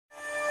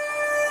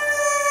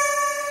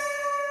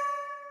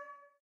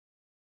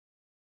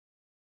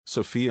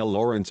Sophia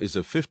Lawrence is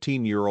a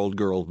 15-year-old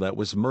girl that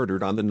was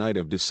murdered on the night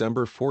of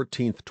December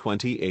 14,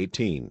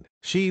 2018.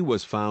 She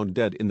was found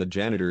dead in the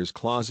janitor's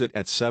closet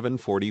at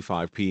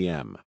 7:45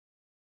 p.m.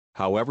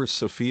 However,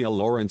 Sophia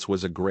Lawrence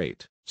was a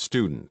great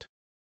student.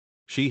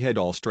 She had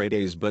all straight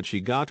A's, but she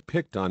got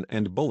picked on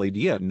and bullied,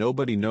 yet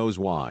nobody knows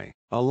why.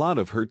 A lot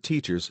of her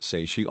teachers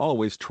say she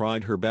always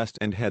tried her best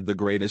and had the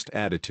greatest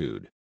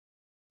attitude.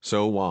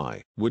 So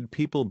why would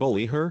people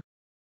bully her?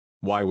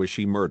 Why was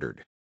she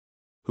murdered?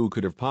 Who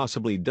could have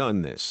possibly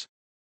done this?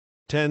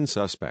 10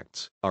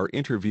 suspects are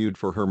interviewed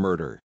for her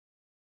murder.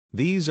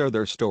 These are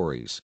their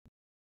stories.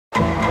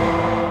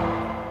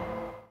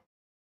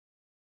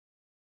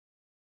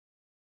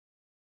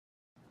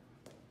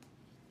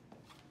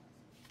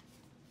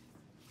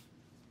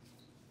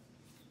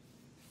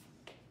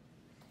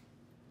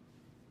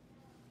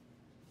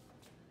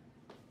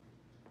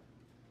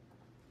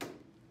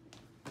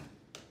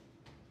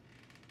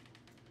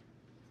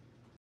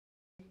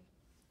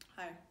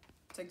 Hi,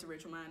 Detective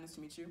Rachel Mann, nice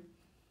to meet you.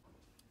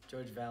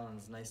 George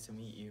Valens, nice to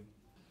meet you.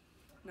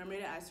 Now I'm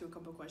ready to ask you a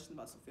couple of questions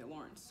about Sophia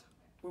Lawrence.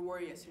 Where were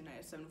you yesterday night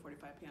at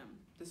 7:45 p.m.?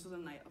 This was the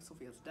night of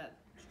Sophia's death.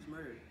 She was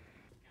murdered.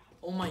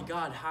 Oh my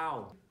God,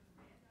 how?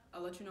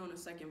 I'll let you know in a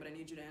second, but I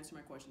need you to answer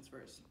my questions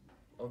first.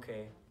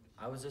 Okay,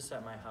 I was just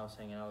at my house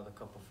hanging out with a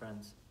couple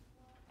friends.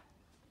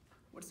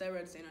 What's that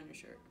red stain on your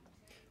shirt?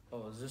 Oh,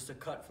 it was just a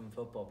cut from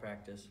football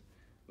practice.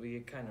 We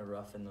get kind of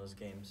rough in those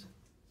games.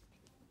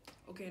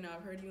 Okay, now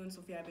I've heard you and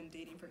Sophia have been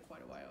dating for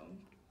quite a while.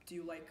 Do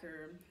you like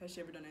her? Has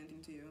she ever done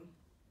anything to you?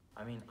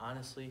 I mean,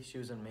 honestly, she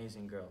was an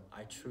amazing girl.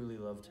 I truly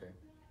loved her.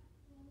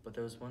 But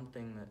there was one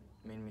thing that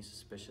made me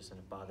suspicious and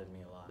it bothered me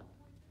a lot.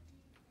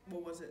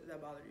 What was it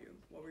that bothered you?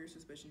 What were your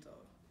suspicions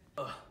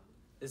of? Ugh,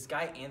 this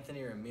guy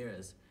Anthony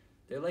Ramirez.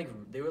 They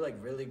were like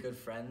really good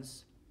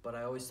friends, but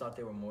I always thought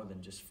they were more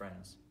than just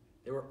friends.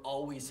 They were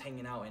always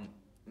hanging out and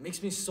it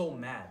makes me so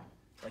mad.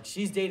 Like,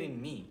 she's dating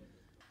me.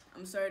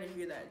 I'm sorry to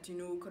hear that. Do you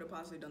know who could have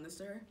possibly done this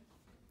to her?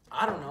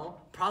 I don't know.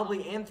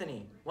 Probably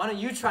Anthony. Why don't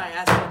you try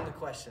asking him the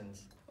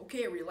questions?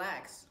 Okay,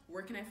 relax.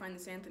 Where can I find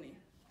this Anthony?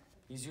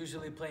 He's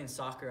usually playing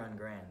soccer on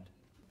Grand.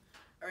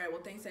 Alright,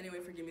 well thanks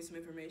anyway for giving me some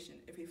information.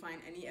 If we find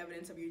any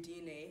evidence of your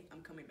DNA, I'm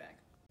coming back.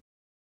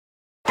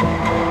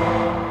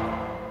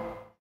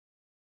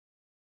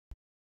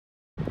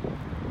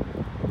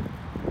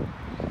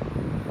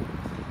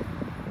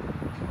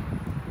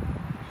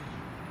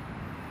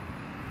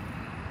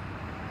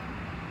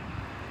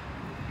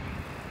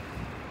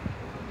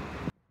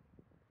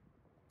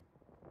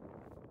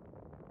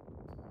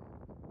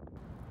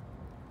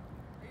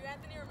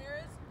 Anthony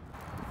Ramirez?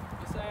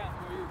 Yes, I am.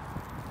 Who are you?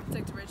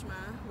 Detective Rachel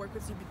Mann, work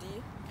with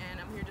CPD,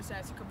 and I'm here just to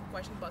ask you a couple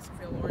questions about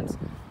Sophia Lawrence.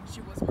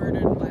 She was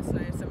murdered last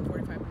night at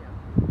 7:45 p.m.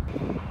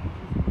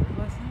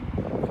 Last night?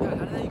 Oh my God,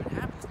 how did that even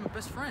happen? It's my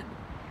best friend.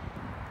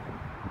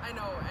 I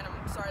know, and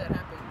I'm sorry that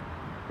happened.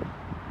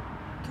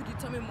 Could you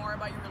tell me more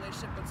about your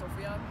relationship with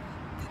Sophia?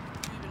 Did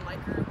you even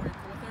like her? Were you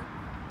cool with her?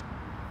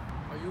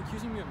 Are you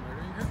accusing me of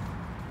murdering her?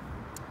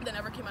 That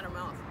never came out of her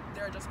mouth.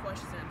 There are just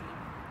questions, Anthony.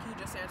 Can you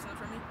just answer them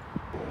for me?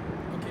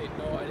 Okay,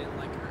 no, I didn't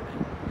like her,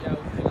 and yeah,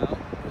 we hang out,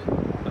 but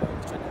I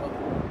always try to help her.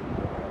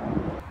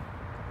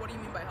 What do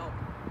you mean by help?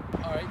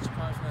 Alright, she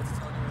promised me not to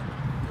tell anyone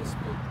this,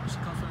 but she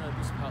comes from an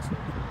abusive household.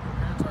 Her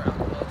parents are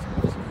alcoholics and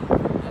physically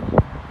and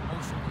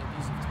emotionally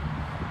abusive to me.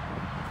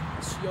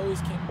 She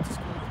always came to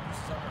school with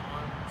bruises on her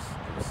arms.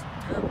 It was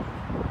terrible.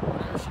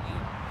 Whenever she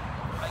needed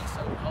advice,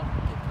 I would help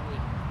her get through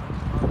it, but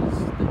the problem is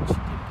that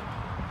she didn't get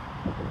through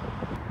it.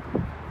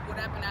 What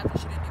happened after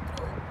she didn't get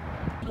through it?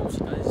 You know what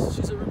she does?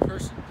 She's a rude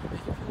person.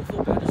 Making people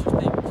feel bad is her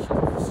thing.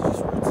 She's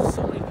just rude to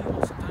so many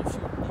people. Sometimes she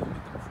would even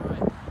make them cry.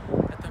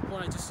 At that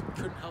point, I just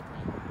couldn't help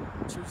her.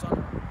 She was on her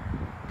own.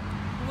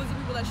 Who was the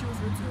people that she was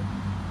rude to?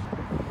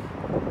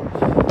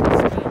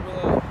 Savannah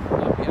Willow,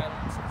 Bobby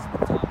Adams,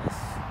 Elizabeth Thomas,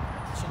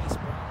 Shanice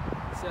Brown,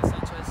 Cia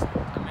Sanchez,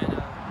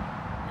 Amanda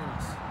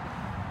Munoz.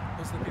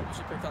 Those are the people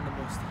she picked on the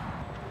most.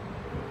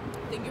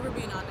 Thank you for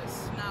being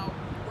honest. Now,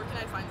 where can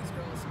I find these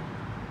girls?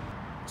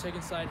 Check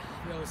inside.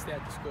 They always stay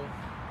at the school.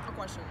 A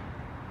question.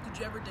 Did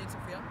you ever date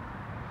Sophia?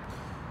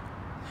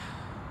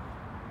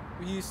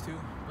 We used to,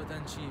 but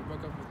then she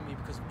broke up with me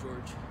because of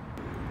George.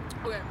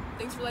 Okay,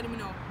 thanks for letting me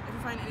know. If you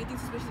find anything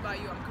suspicious about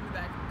you, I'm coming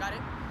back. Got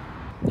it?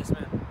 Yes,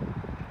 ma'am.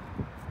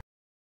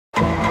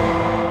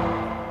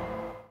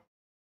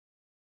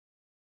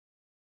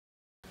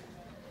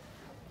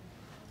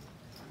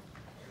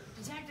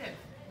 Detective,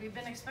 we've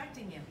been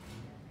expecting you.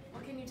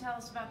 What can you tell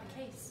us about the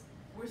case?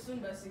 We're still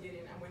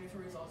investigating. I'm waiting for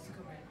results to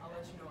come in. I'll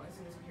let you know as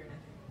soon as we hear anything.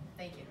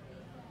 Thank you.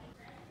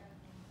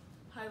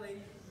 Hi,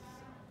 ladies.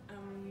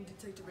 I'm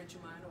Detective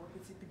Rachel Mann. I work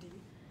with CPD.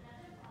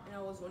 And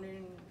I was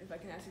wondering if I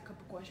can ask you a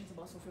couple questions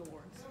about Sophia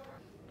Lawrence.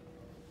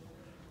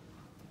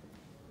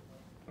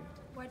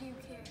 Why do you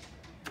care?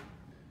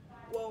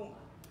 Well,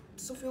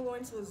 Sophia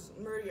Lawrence was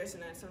murdered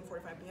yesterday at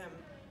 7:45 p.m.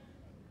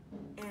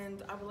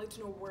 And I would like to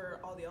know where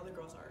all the other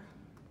girls are.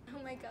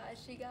 Oh my gosh,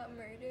 she got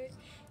murdered?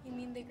 You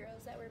mean the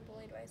girls that were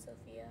bullied by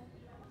Sophia?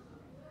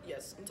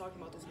 Yes, I'm talking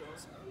about those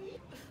girls.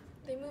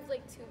 They moved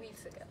like 2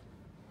 weeks ago.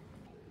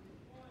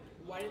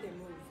 Why did they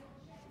move?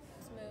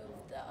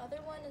 Moved. The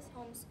other one is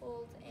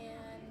homeschooled,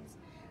 and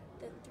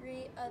the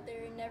 3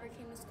 other never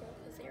came to school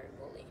because they were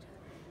bullied.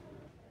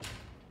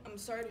 I'm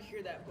sorry to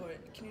hear that, but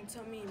can you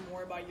tell me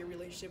more about your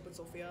relationship with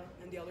Sophia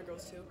and the other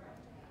girls too?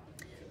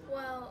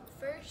 Well,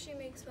 first she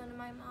makes fun of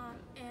my mom,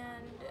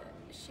 and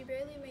she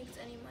barely makes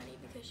any money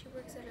because she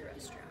works at a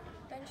restaurant.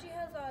 Then she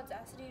has the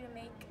audacity to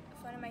make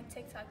fun of my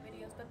TikTok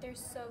videos, but they're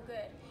so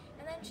good.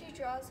 And then she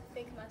draws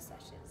fake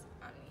mustaches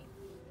on me.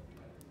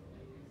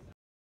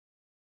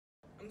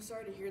 I'm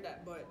sorry to hear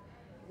that, but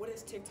what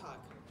is TikTok?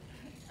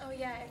 Oh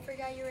yeah, I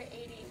forgot you were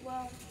 80.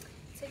 Well,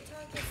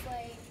 TikTok is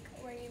like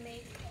where you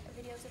make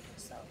videos of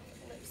yourself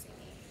lip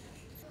syncing.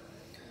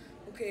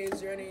 Okay, is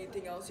there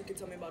anything else you could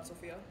tell me about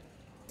Sophia?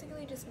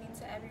 Basically just mean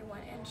to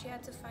everyone, and she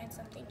had to find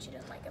something she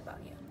didn't like about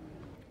you.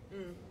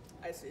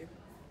 I see. Oh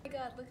my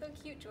god, look how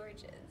cute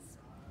George is.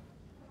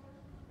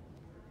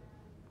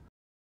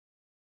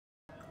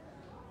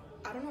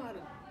 I don't know how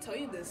to tell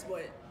you this,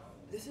 but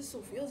this is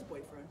Sophia's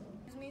boyfriend.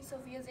 Excuse me,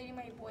 Sophia's dating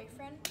my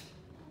boyfriend?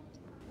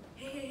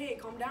 Hey,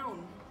 calm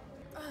down.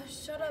 Oh,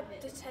 shut up,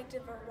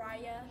 Detective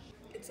Araya.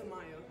 It's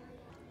Amaya.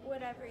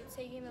 Whatever, it's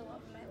taking the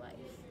love of my life.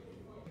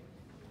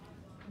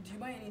 Do you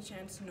by any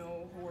chance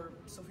know who are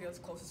Sophia's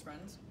closest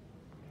friends?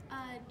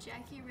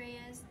 Jackie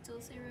Reyes,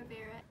 Dulce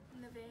Rivera,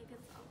 and Nevaeh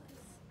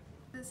Gonzalez.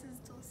 This is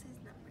Dulce's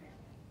number.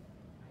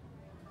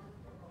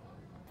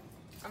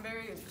 I'm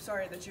very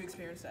sorry that you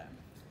experienced that.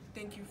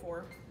 Thank you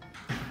for...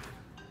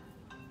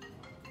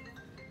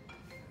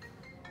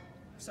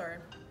 Sorry,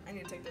 I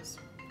need to take this.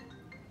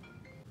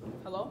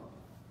 Hello?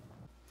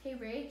 Hey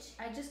Rach,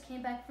 I just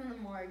came back from the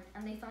morgue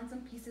and they found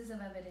some pieces of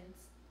evidence.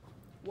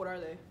 What are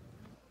they?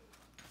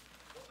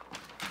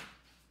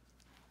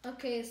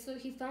 Okay, so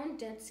he found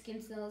dead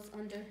skin cells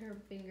under her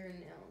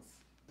fingernails.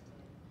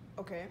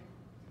 Okay.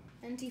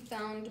 And he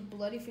found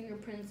bloody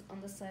fingerprints on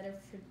the side of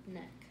her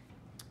neck.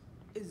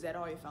 Is that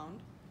all you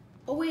found?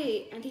 Oh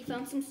wait, and he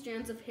found some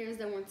strands of hairs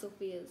that weren't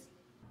Sophia's.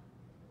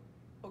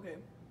 Okay,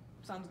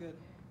 sounds good.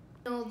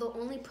 No, the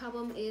only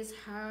problem is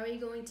how are you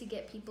going to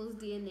get people's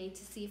DNA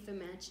to see if it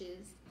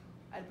matches?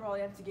 I'd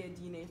probably have to get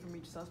DNA from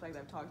each suspect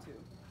I've talked to,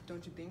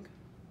 don't you think?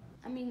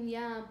 I mean,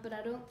 yeah, but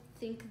I don't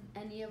think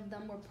any of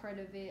them were part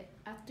of it.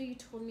 After you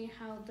told me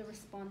how they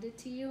responded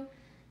to you,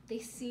 they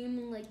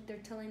seem like they're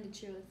telling the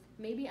truth.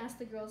 Maybe ask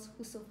the girls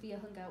who Sophia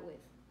hung out with.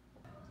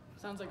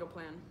 Sounds like a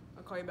plan.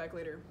 I'll call you back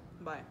later.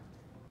 Bye.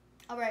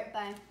 Alright,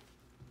 bye.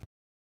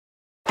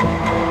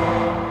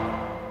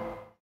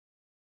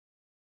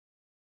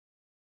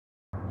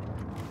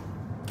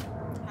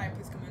 Hi,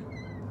 please come in.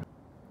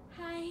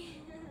 Hi.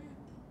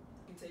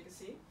 You take a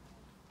seat.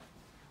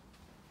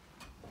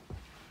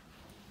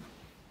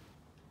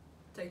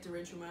 Detective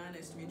Rachel,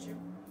 nice to meet you.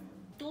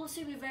 Dulce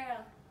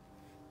Rivera.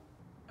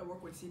 I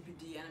work with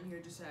CPD and I'm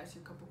here just to ask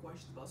you a couple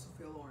questions about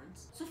Sophia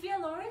Lawrence. Sophia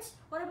Lawrence?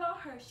 What about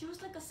her? She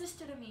was like a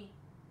sister to me.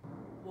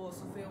 Well,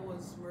 Sophia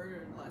was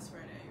murdered last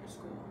Friday at your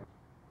school.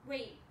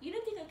 Wait, you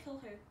didn't think I'd kill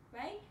her,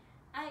 right?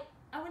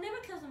 I would never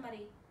kill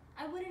somebody.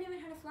 I wouldn't even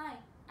hurt a fly.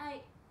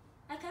 I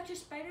capture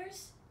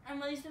spiders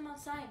and release them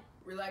outside.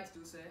 Relax,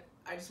 Dulce.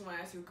 I just want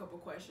to ask you a couple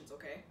questions,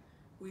 okay?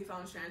 We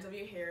found strands of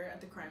your hair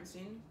at the crime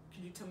scene.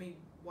 Could you tell me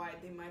why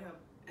they might have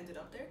ended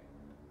up there?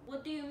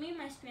 What do you mean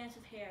my strands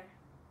of hair?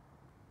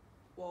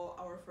 Well,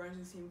 our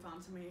forensics team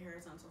found some of your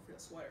hairs on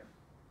Sophia's sweater.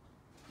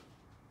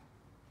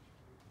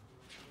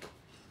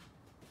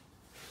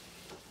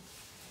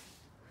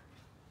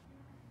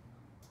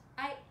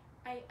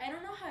 I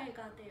don't know how I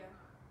got there.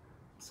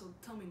 So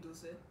tell me,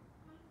 Dulce,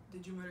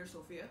 did you murder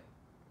Sophia?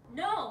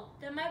 No,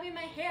 that might be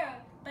my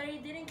hair, but I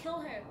didn't kill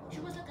her. She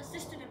was like a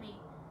sister to me.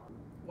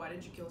 Why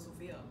did you kill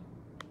Sophia?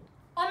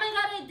 Oh my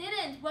god, I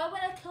didn't! Why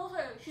would I kill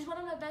her? She's one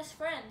of my best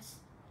friends.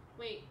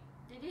 Wait,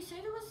 did you say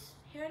there was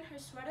hair in her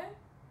sweater?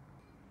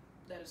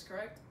 That is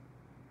correct.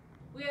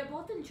 We were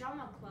both in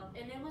drama club,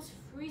 and it was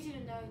freezing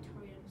in the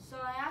auditorium, so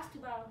I asked to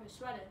borrow her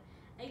sweater.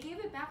 I gave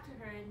it back to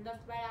her and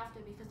left right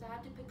after because I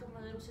had to pick up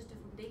my little sister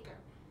from daycare.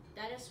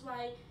 That is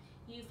why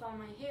you found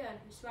my hair on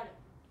her sweater.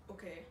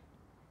 Okay,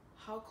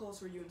 how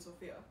close were you and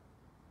Sophia?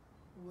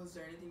 Was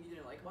there anything you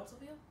didn't like about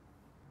Sophia?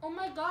 Oh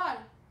my god,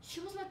 she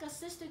was like a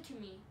sister to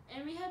me,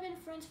 and we have been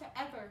friends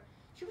forever.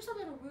 She was a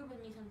little rude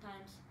with me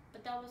sometimes,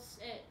 but that was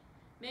it.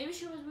 Maybe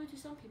she was rude to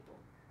some people.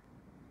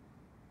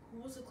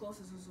 Who was the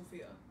closest to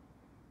Sophia?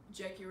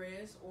 Jackie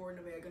Reyes or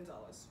Nevaeh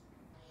Gonzalez?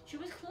 She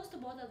was close to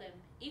both of them,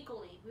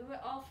 equally. We were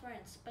all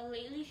friends, but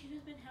lately she's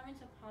been having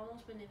some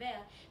problems with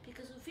Nevaeh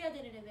because Sophia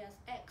dated Nevaeh's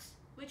ex,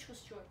 which was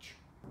George.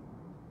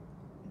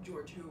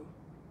 George who?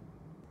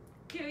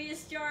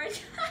 Curious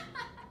George.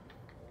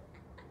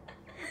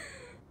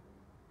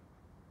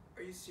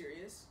 Are you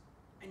serious?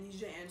 I need you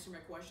to answer my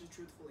questions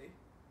truthfully.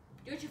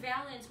 George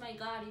Valens, my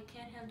god, you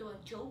can't handle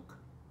a joke?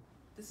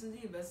 This is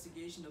the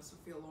investigation of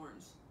Sophia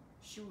Lawrence.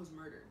 She was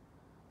murdered.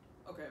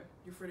 Okay,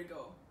 you're free to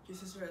go. Your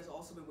sister has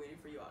also been waiting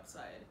for you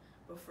outside.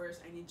 But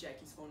first, I need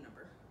Jackie's phone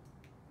number.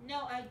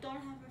 No, I don't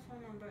have her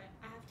phone number.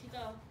 I have to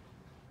go.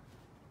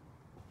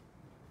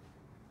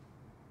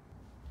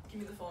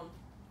 Give me the phone.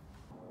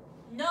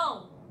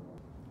 No!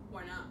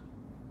 Why not?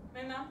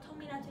 My mom told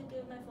me not to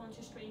give my phone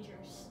to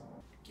strangers.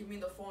 Give me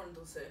the phone,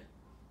 Dulce.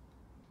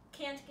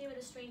 Can't give it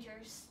to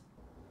strangers.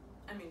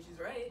 I mean, she's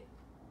right.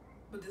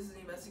 But this is an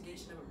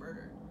investigation of a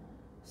murder.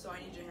 So I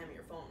need you to hand me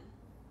your phone.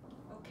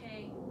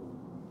 Okay.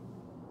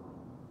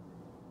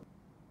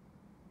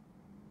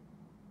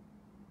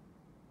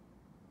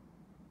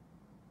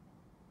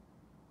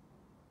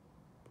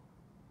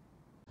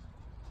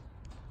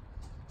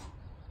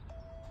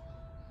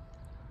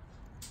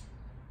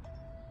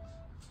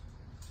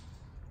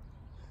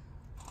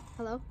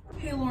 Hello?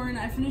 Hey Lauren,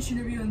 I finished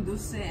interviewing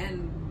Dulce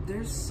and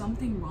there's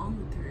something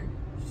wrong with her.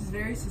 She's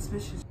very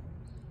suspicious.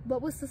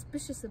 What was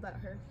suspicious about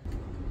her?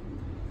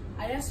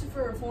 I asked her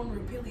for her phone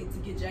repeatedly to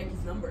get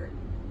Jackie's number,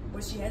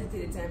 but she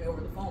hesitated to hand me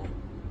over the phone.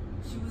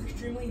 She was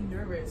extremely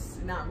nervous,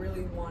 not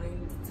really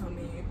wanting to tell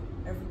me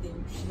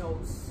everything she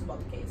knows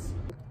about the case.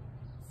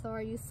 So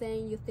are you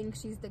saying you think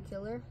she's the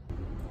killer?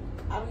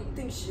 I don't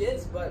think she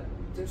is, but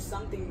there's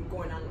something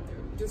going on with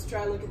her. Just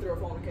try looking through her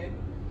phone, okay?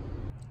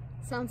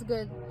 Sounds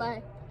good.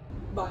 Bye.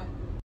 Bye.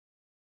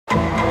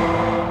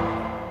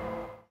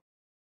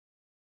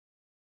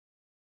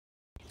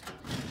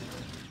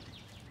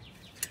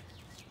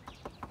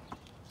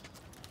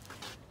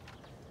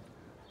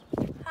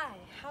 Hi,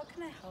 how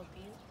can I help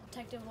you?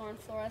 Detective Lauren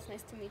Flores,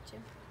 nice to meet you.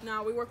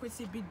 Now, we work with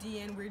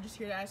CPD and we're just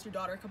here to ask your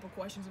daughter a couple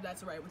questions if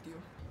that's all right with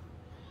you.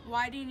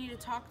 Why do you need to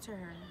talk to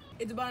her?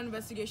 It's about an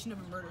investigation of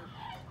a murder.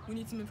 We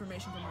need some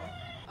information from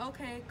her.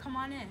 Okay, come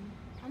on in.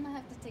 I'm gonna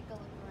have to take a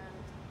look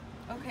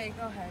around. Okay,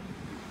 go ahead.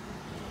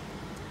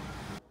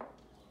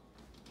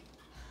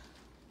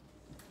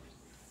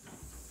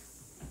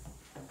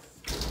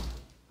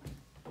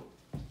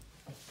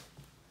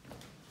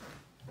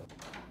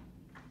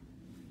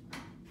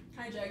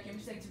 Hi Jackie, I'm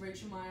Detective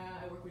Rachel Maya.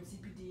 I work with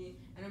CPD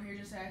and I'm here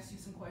just to ask you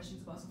some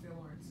questions about Sophia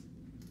Lawrence.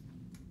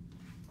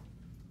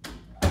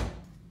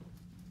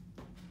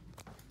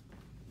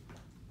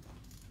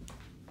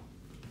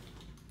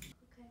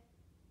 Okay.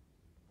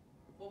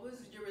 What was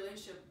your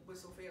relationship with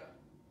Sophia?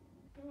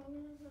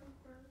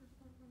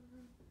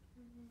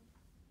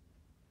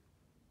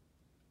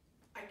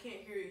 I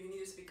can't hear you. You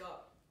need to speak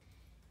up.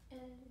 It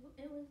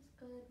was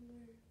good.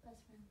 We're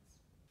best friends.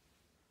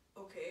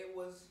 Okay,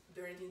 was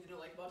there anything you didn't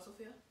like about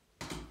Sophia?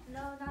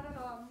 No, not at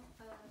all.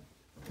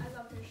 I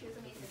loved her. She was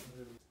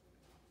amazing.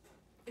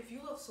 If you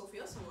love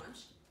Sophia so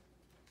much,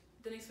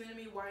 then explain to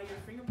me why your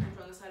fingerprints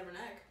are on the side of her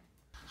neck.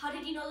 How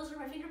did you know those were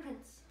my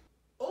fingerprints?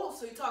 Oh,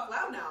 so you talk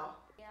loud now.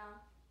 Yeah.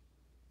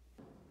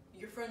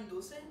 Your friend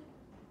Dulce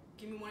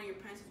gave me one of your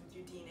pencils with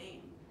your DNA.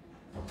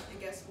 And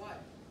guess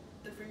what?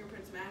 The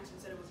fingerprints matched and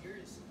said it was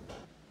yours.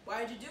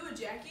 Why'd you do it,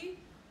 Jackie?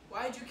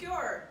 Why'd you kill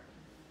her?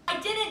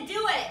 I didn't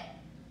do it!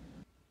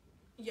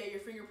 Yeah, your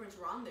fingerprints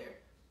were on there.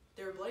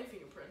 They were bloody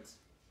fingerprints.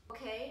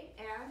 Okay,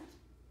 and?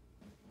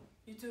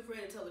 You're too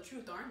afraid to tell the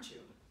truth, aren't you?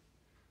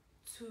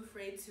 Too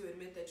afraid to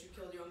admit that you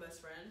killed your own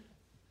best friend?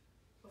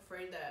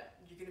 Afraid that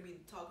you're gonna be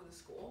the talk of the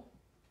school?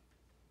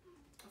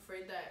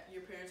 Afraid that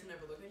your parents will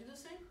never look into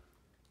this thing?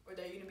 Or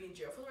that you're gonna be in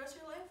jail for the rest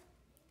of your life?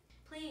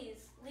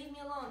 Please, leave me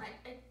alone.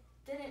 I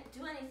didn't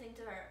do anything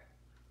to her.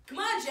 Come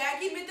on,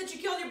 Jackie, admit that you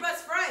killed your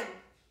best friend!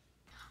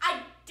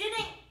 I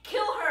didn't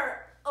kill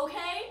her,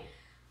 okay?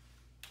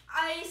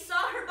 I saw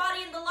her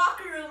body in the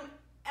locker room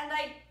and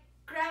I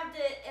grabbed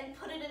it and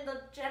put it in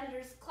the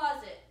janitor's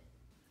closet.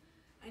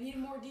 I need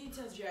more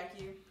details,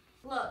 Jackie.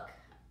 Look,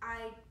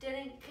 I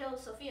didn't kill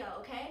Sophia,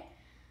 okay?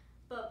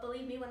 But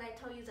believe me when I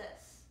tell you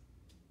this.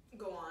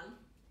 Go on.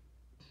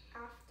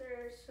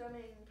 After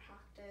swimming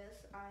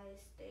practice, I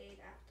stayed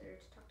after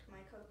to talk to my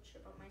coach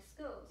about my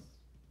skills.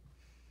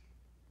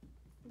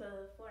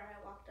 Before I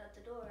walked out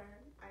the door,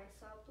 I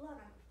saw blood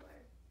on the floor.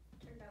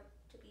 Turned out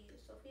to be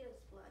Sophia's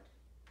blood.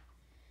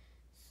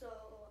 So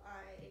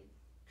I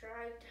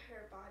dragged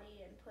her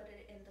body and put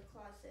it in the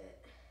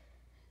closet.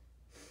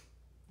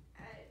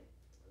 I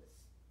was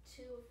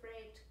too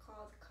afraid to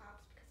call the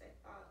cops because I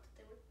thought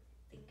they would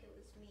think it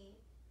was me.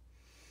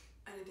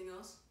 Anything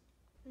else?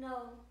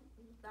 No,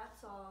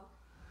 that's all.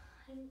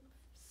 I'm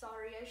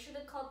sorry, I should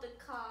have called the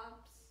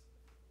cops.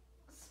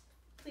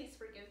 Please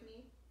forgive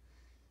me.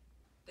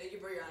 Thank you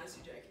for your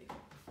honesty, Jackie.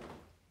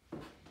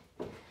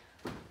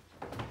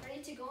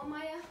 Ready to go,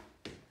 Maya?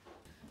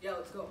 Yeah,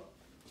 let's go.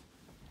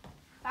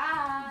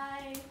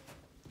 Bye.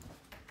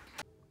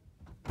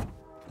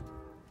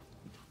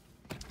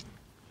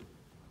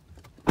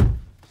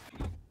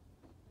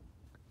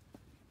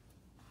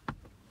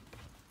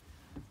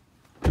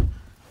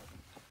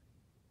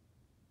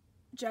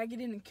 Jackie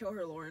didn't kill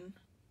her, Lauren.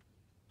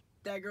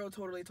 That girl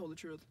totally told the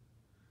truth.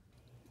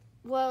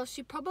 Well,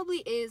 she probably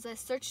is. I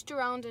searched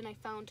around and I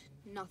found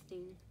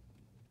nothing.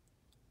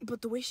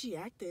 But the way she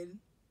acted,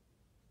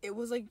 it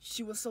was like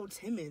she was so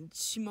timid.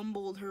 She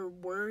mumbled her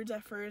words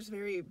at first,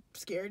 very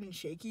scared and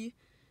shaky.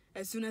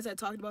 As soon as I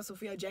talked about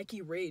Sophia,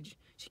 Jackie raged.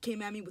 She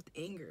came at me with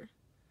anger.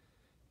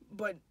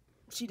 But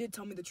she did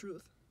tell me the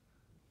truth.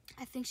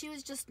 I think she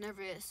was just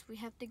nervous. We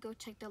have to go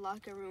check the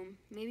locker room.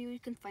 Maybe we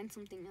can find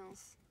something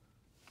else.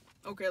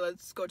 Okay,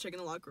 let's go check in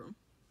the locker room.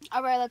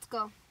 All right, let's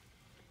go.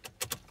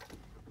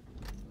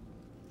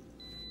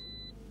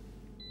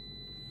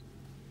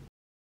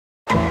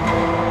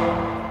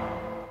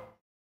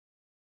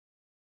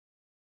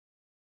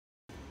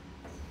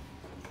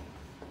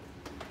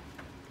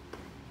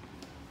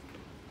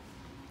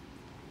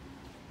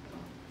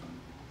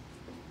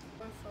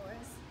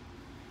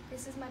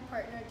 This is my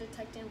partner,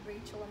 Detective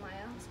Rachel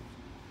Amaya.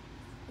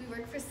 We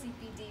work for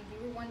CPD.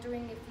 We were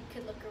wondering if we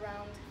could look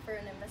around for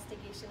an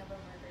investigation of a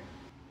murder.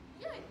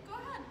 Yeah, go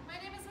ahead. My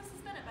name is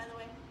Mrs. Bennett, by the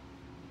way.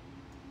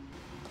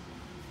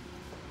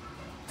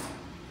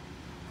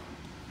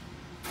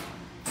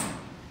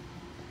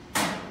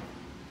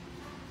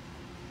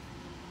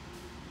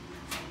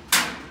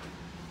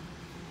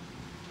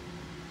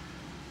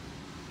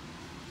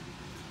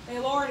 Hey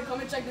Lauren, come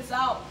and check this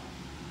out.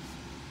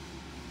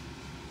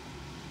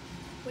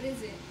 What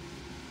is it?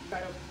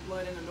 Got a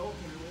blood in the note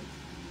apparently.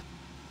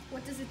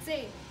 What does it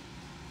say?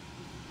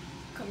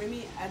 Come meet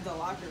me at the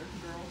locker,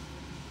 girl.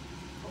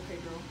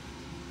 Okay, girl.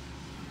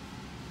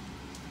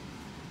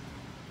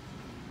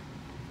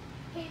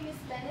 Hey, Miss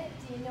Bennett,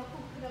 do you know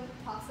who could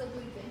have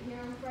possibly been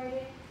here on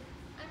Friday?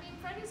 I mean,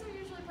 Fridays are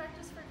usually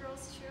practice for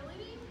girls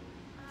cheerleading.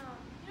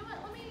 You know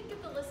what? Let me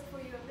get the list for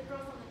you of the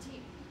girls on the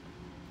team.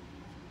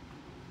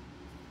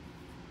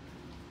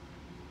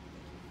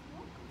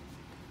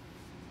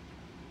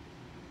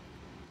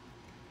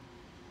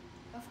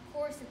 Of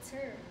course, it's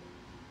her.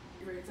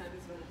 You ready to sign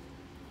this Bennett?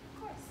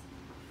 Of course.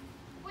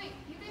 Wait,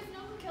 you guys know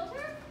who killed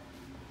her?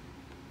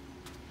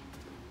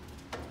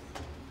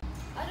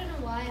 I don't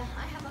know why.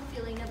 I have a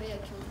feeling Nevaeh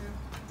killed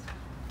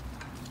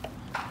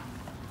her.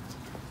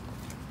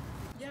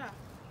 Yeah,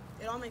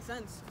 it all makes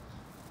sense.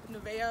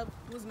 Nevaeh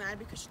was mad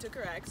because she took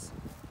her ex.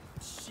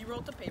 She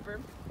wrote the paper.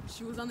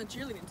 She was on the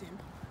cheerleading team.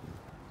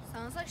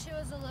 Sounds like she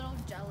was a little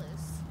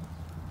jealous.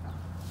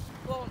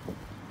 Well,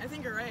 I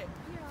think you're right.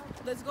 Yeah.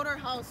 Let's go to her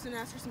house and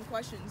ask her some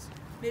questions.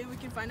 Maybe we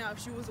can find out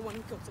if she was the one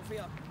who killed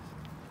Sophia.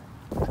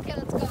 Okay,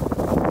 let's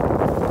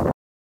go.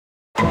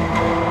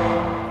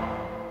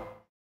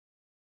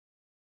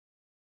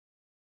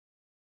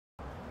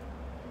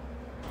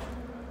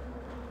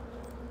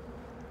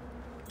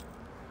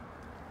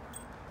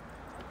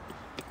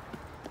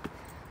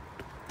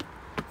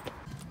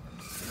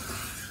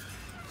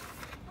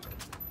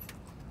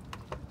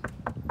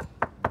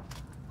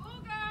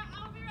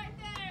 I'll be right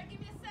there. Give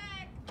me a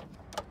sec.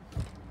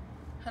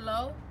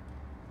 Hello?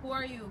 Who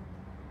are you?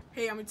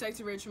 Hey, I'm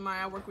Detective Rachel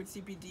Maya. I work with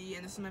CPD,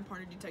 and this is my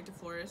partner, Detective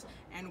Flores,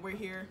 and we're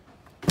here.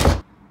 I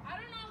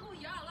don't know who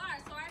y'all are,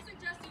 so I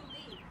suggest you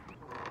leave.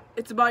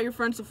 It's about your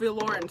friend Sophia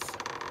Lawrence.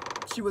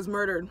 She was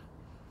murdered.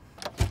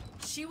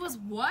 She was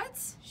what?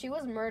 She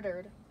was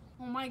murdered.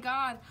 Oh my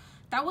god,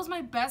 that was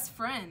my best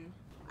friend.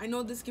 I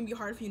know this can be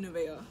hard for you,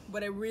 Nevaeh,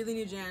 but I really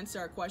need you to answer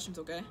our questions,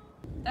 okay?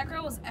 That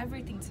girl was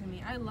everything to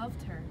me. I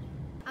loved her.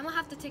 I'm gonna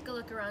have to take a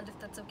look around if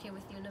that's okay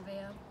with you,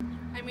 Nevaeh.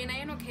 I mean, I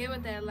ain't okay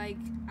with that. Like,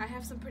 I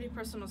have some pretty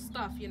personal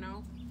stuff, you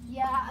know?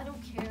 Yeah, I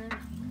don't care.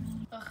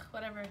 Ugh,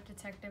 whatever,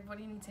 detective. What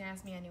do you need to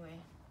ask me anyway?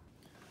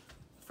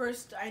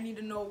 First, I need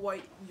to know what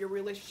your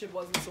relationship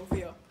was with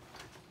Sophia.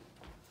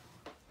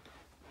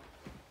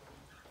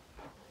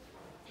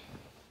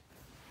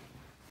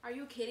 Are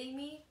you kidding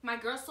me? My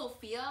girl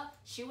Sophia,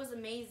 she was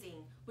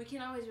amazing. We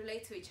can always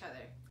relate to each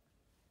other.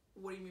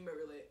 What do you mean by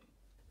relate?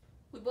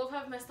 We both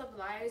have messed up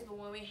lives, but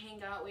when we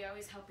hang out, we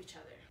always help each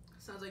other.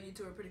 Sounds like you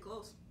two are pretty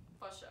close.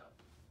 For sure.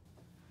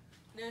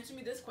 Now answer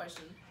me this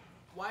question.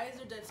 Why is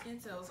there dead skin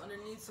cells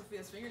underneath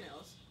Sophia's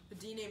fingernails? The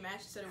DNA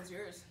match said it was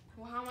yours.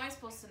 Well, how am I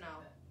supposed to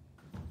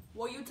know?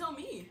 Well, you tell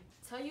me.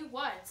 Tell you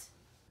what?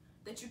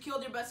 That you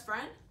killed your best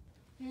friend?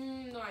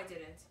 No, I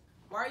didn't.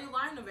 Why are you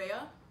lying,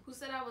 Nevaeh? Who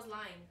said I was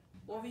lying?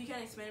 Well, if you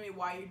can't explain to me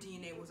why your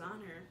DNA was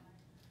on her,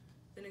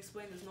 then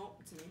explain this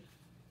note to me.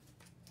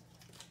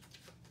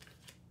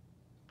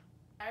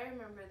 I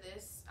remember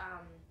this.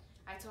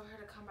 I told her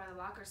to come by the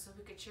locker so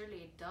we could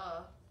cheerlead.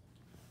 Duh.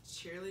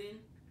 Cheerleading?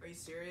 Are you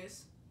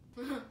serious?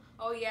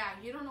 Oh yeah,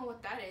 you don't know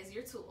what that is.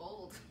 You're too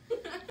old.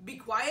 Be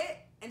quiet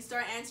and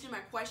start answering my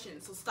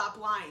questions, so stop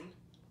lying.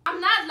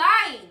 I'm not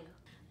lying!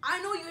 I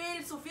know you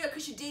hated Sophia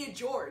because she dated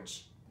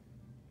George.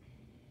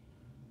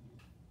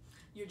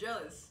 You're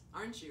jealous,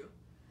 aren't you?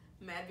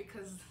 Mad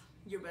because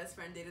your best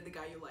friend dated the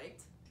guy you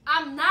liked?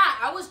 I'm not.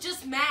 I was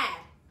just mad.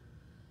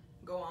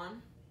 Go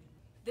on.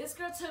 This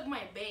girl took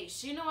my bait.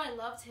 She knew I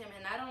loved him,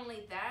 and not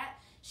only that,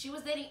 she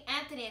was dating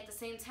Anthony at the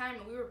same time,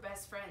 and we were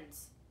best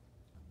friends.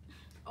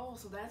 Oh,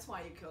 so that's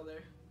why you killed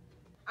her.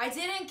 I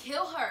didn't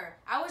kill her.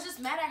 I was just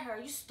mad at her. Are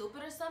you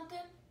stupid or something?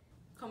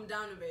 Calm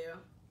down, Nevaeh.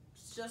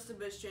 It's just a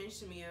bit strange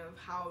to me of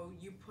how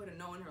you put a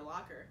note in her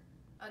locker.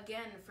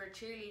 Again, for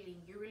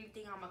cheerleading, you really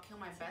think I'm gonna kill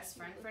my best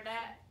friend for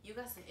that? You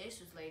got some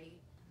issues, lady.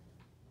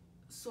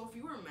 So if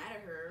you were mad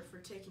at her for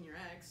taking your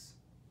ex,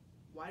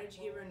 why did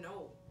you give her a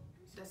note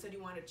that said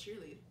you wanted to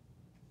cheerlead?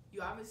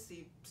 You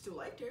obviously still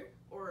liked her,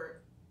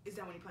 or is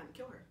that when you plan to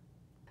kill her?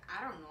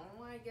 I don't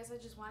know. I guess I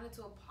just wanted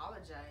to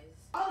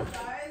apologize.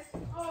 Apologize?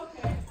 Oh,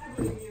 okay, I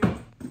believe you.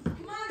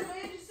 Come on,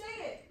 Nevaeh, just say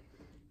it.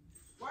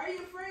 Why are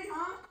you afraid,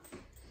 huh?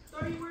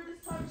 Thought you were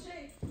this tough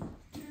shape.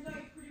 You're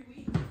like pretty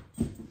weak.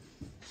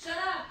 Shut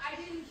up! I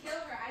didn't kill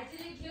her. I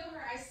didn't kill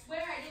her. I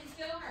swear I didn't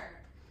kill her.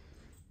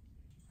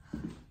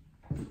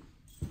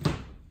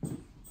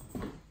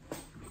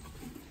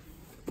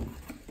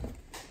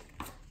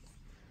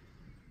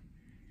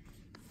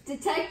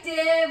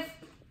 Detective!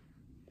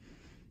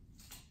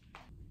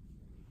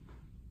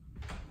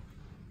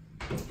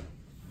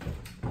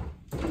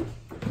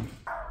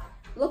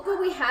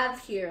 have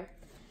here.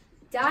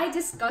 Die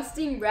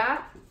disgusting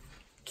rat.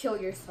 Kill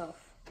yourself.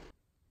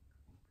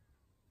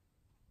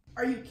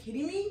 Are you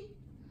kidding me?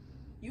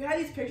 You had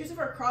these pictures of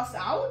her crossed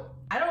out?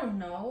 I don't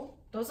know.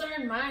 Those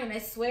aren't mine, I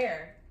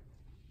swear.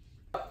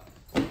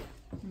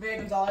 Vera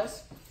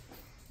Gonzalez,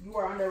 you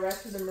are under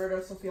arrest for the murder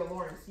of Sophia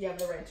Lawrence. You have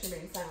the right to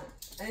remain silent.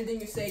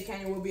 Anything you say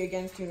can and will be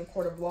against you in a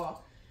court of law.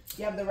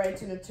 You have the right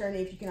to an attorney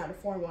if you cannot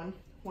afford one.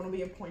 One will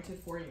be appointed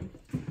for you.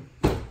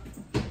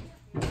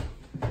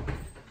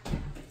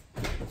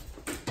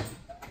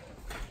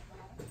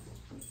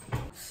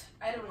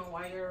 I don't know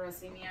why you're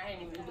arresting me. I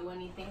didn't even do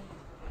anything.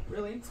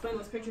 Really? Explain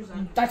those pictures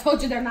then. I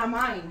told you they're not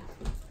mine.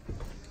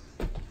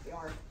 They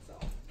are, so.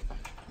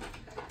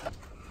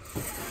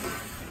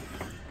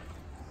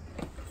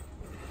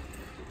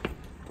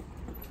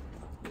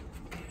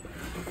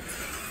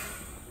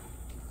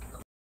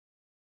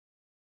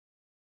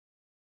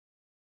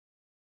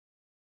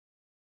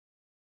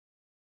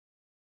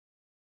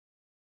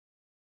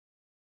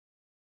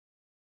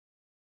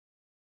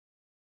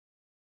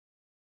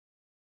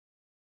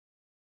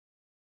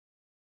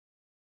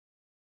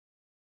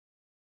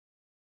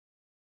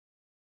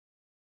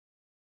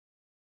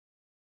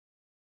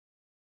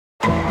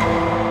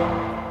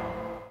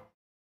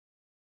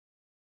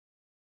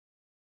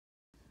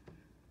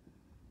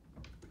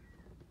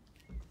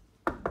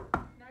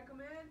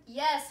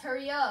 Yes,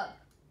 hurry up.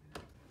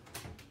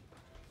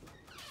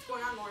 What's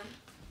going on, Lauren?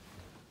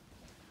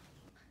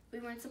 We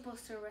weren't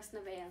supposed to arrest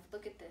Nevaeh.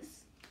 Look at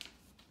this.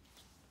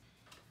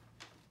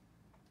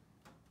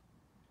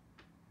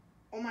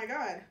 Oh my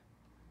god.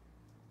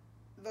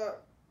 The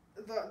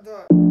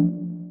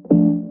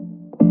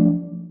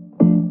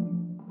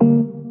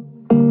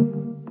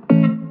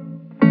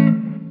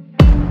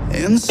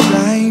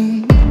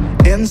insane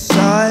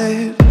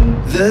inside,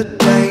 the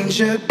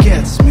danger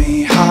gets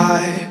me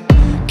high.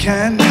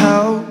 Can't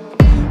help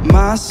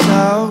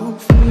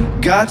myself,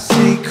 got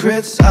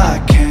secrets I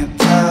can't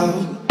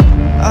tell.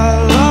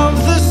 I love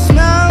the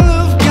smell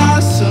of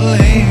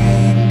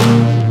gasoline.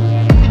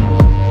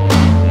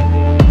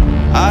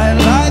 I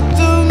light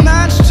the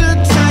match to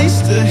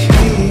taste the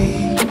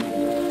heat.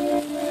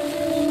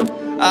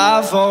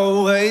 I've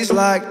always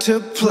liked to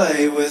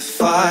play with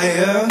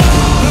fire.